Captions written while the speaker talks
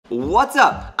What's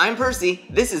up? I'm Percy.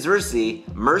 This is Mercy.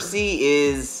 Mercy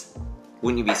is,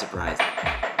 wouldn't you be surprised,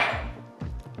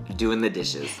 doing the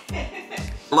dishes.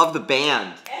 Love the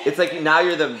band. It's like now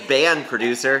you're the band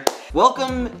producer.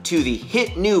 Welcome to the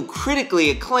hit new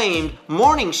critically acclaimed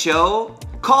morning show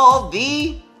called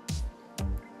the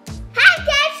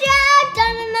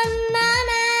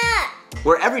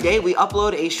where every day we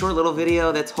upload a short little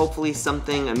video that's hopefully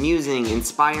something amusing,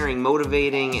 inspiring,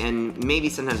 motivating, and maybe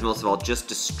sometimes most of all just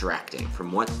distracting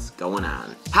from what's going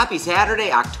on. Happy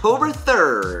Saturday, October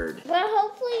 3rd. But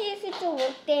hopefully if it's a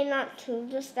work day, not too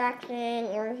distracting,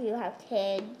 or if you have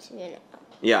kids, you know.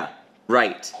 Yeah,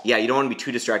 right. Yeah, you don't want to be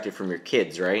too distracted from your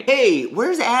kids, right? Hey,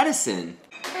 where's Addison?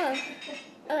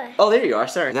 Oh, there you are,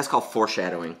 sorry. That's called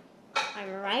foreshadowing.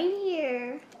 I'm right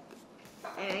here.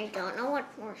 And I don't know what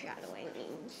foreshadowing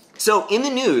means. So, in the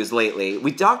news lately,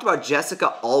 we talked about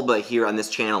Jessica Alba here on this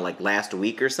channel like last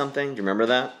week or something. Do you remember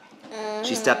that?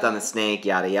 She stepped on the snake,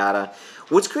 yada yada.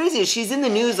 What's crazy is she's in the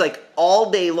news like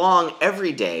all day long,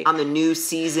 every day. On the new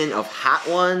season of Hot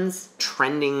Ones,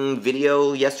 trending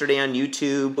video yesterday on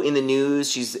YouTube. In the news,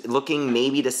 she's looking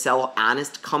maybe to sell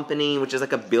Honest Company, which is like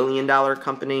 $1 billion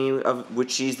company of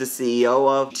which she's the CEO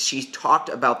of. She talked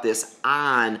about this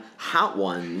on Hot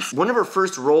Ones. One of her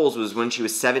first roles was when she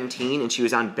was 17 and she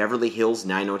was on Beverly Hills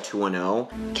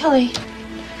 90210. Kelly.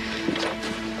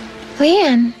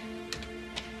 Leanne.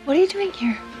 What are you doing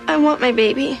here? I want my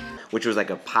baby. Which was like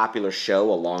a popular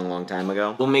show a long, long time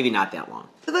ago. Well, maybe not that long.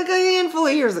 Like a handful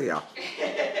of years ago.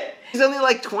 He's only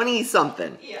like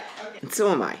 20-something. Yeah, okay. And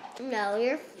so am I. No,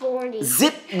 you're 40.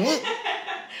 Zip!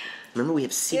 Remember, we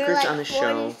have secrets on the show.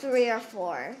 You're like 43 or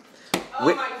 4.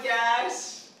 Oh my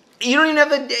gosh. You don't even have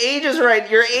the ages right.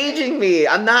 You're aging me.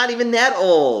 I'm not even that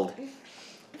old.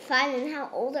 Fine, and how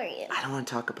old are you? I don't want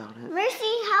to talk about it.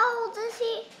 Mercy, how old is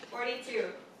he? 42.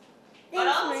 But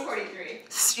almost 43.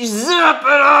 Zip it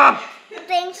up!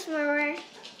 Thanks, Mama.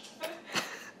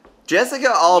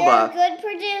 Jessica Alba. You're a good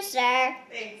producer.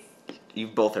 Thanks. You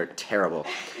both are terrible.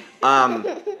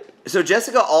 So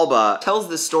Jessica Alba tells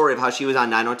the story of how she was on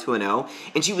 90210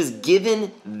 and she was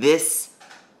given this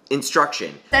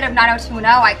instruction. Instead of 90210,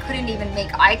 I couldn't even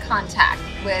make eye contact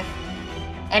with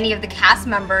any of the cast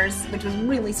members, which was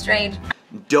really strange.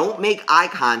 Don't make eye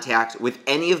contact with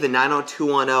any of the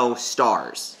 90210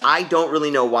 stars. I don't really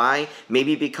know why.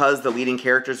 Maybe because the leading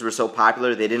characters were so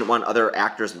popular, they didn't want other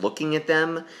actors looking at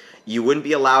them. You wouldn't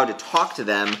be allowed to talk to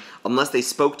them unless they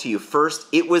spoke to you first.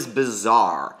 It was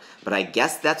bizarre, but I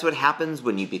guess that's what happens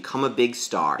when you become a big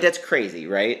star. That's crazy,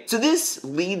 right? So this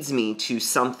leads me to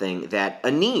something that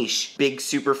Anish, big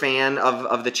super fan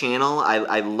of the channel,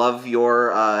 I love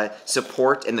your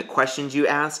support and the questions you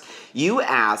ask. You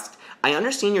asked, I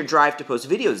understand your drive to post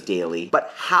videos daily,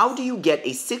 but how do you get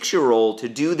a 6-year-old to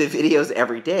do the videos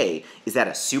every day? Is that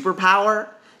a superpower?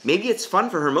 Maybe it's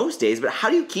fun for her most days, but how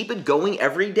do you keep it going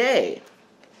every day?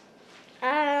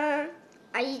 I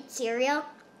eat cereal.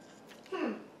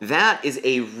 That is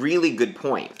a really good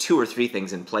point. 2 or 3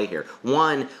 things in play here.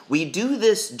 One, we do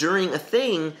this during a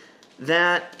thing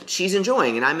that she's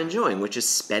enjoying and I'm enjoying, which is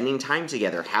spending time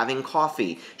together, having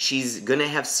coffee. She's gonna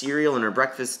have cereal in her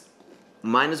breakfast.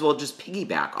 Might as well just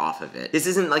piggyback off of it. This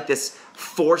isn't like this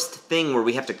forced thing where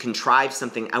we have to contrive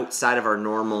something outside of our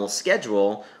normal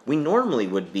schedule. We normally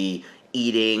would be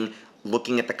eating,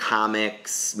 looking at the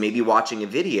comics, maybe watching a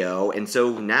video, and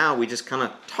so now we just kind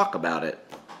of talk about it.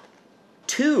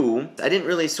 2, I didn't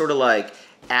really sort of like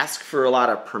ask for a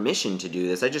lot of permission to do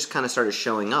this. I just kind of started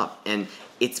showing up, and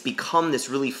it's become this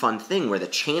really fun thing where the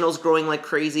channel's growing like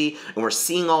crazy, and we're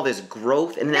seeing all this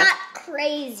growth, and that's... Not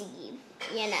crazy.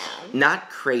 You know. Not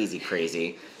crazy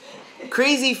crazy.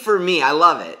 Crazy for me, I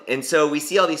love it. And so we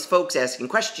see all these folks asking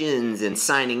questions and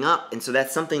signing up, and so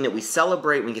that's something that we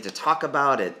celebrate, we get to talk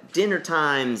about at dinner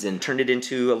times and turn it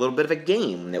into a little bit of a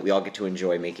game that we all get to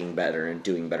enjoy making better and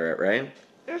doing better at, right?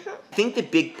 I think the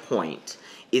big point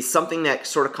is something that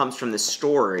sort of comes from the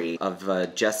story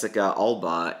of Jessica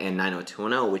Alba and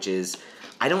 90210, which is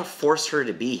I don't force her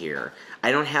to be here.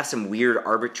 I don't have some weird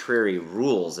arbitrary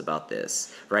rules about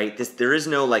this, right? There is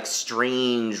no like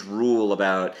strange rule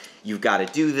about you've got to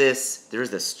do this. There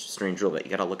is this strange rule, but you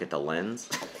got to look at the lens.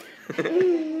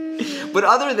 But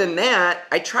other than that,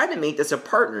 I try to make this a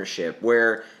partnership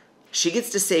where she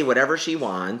gets to say whatever she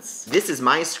wants. This is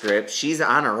my script. She's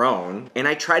on her own. And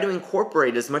I try to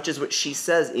incorporate as much as what she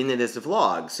says into this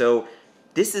vlog. So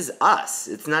this is us.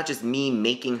 It's not just me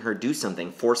making her do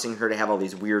something, forcing her to have all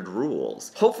these weird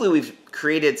rules. Hopefully we've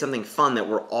created something fun that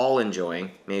we're all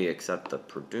enjoying. Maybe except the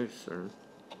producer.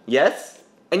 Yes?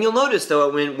 And you'll notice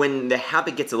though, when the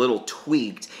habit gets a little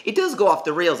tweaked, it does go off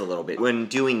the rails a little bit. When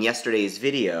doing yesterday's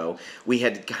video, we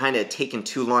had kind of taken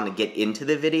too long to get into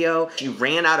the video. She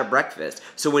ran out of breakfast.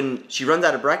 So when she runs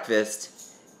out of breakfast,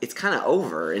 it's kind of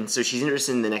over. And so she's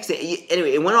interested in the next day.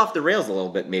 Anyway, it went off the rails a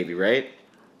little bit maybe, right?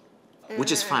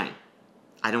 Which is fine.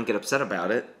 I don't get upset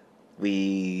about it.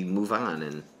 We move on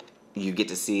and you get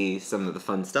to see some of the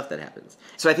fun stuff that happens.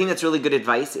 So I think that's really good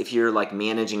advice if you're like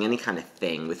managing any kind of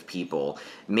thing with people.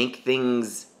 Make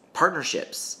things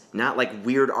partnerships, not like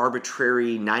weird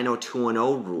arbitrary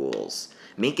 90210 rules.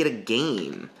 Make it a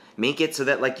game. Make it so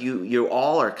that like you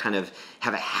all are kind of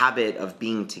have a habit of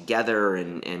being together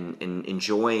and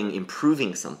enjoying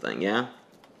improving something, yeah?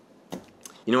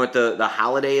 You know what the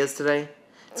holiday is today?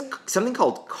 It's something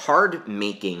called Card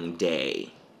Making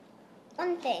Day.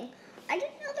 One thing, I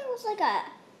didn't know there was like a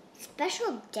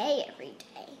special day every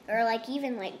day, or like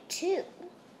even like 2.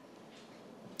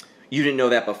 You didn't know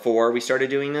that before we started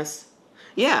doing this?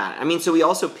 Yeah, I mean, so we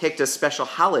also picked a special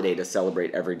holiday to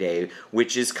celebrate every day,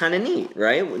 which is kind of neat,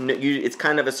 right? It's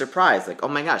kind of a surprise, like, oh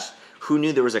my gosh, who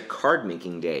knew there was a card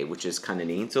making day, which is kind of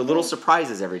neat. So little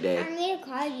surprises every day. I made a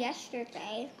card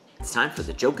yesterday. It's time for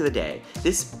the joke of the day.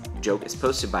 This joke is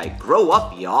posted by Grow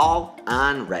Up Y'all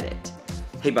on Reddit.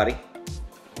 Hey, buddy.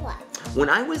 What? When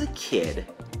I was a kid,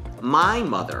 my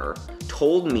mother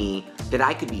told me that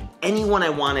I could be anyone I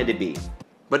wanted to be,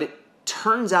 but it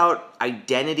turns out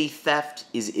identity theft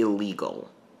is illegal.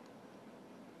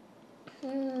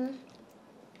 What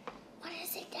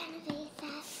is identity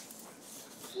theft?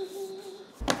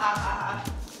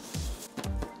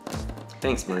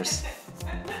 Thanks, Merce.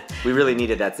 We really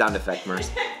needed that sound effect, Merce.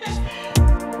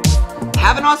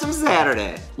 Have an awesome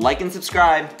Saturday. Like and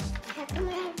subscribe. How come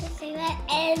I have to say that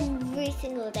every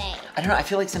single day? I don't know, I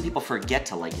feel like some people forget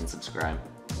to like and subscribe.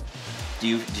 Do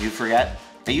you forget?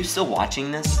 Are you still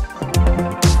watching this?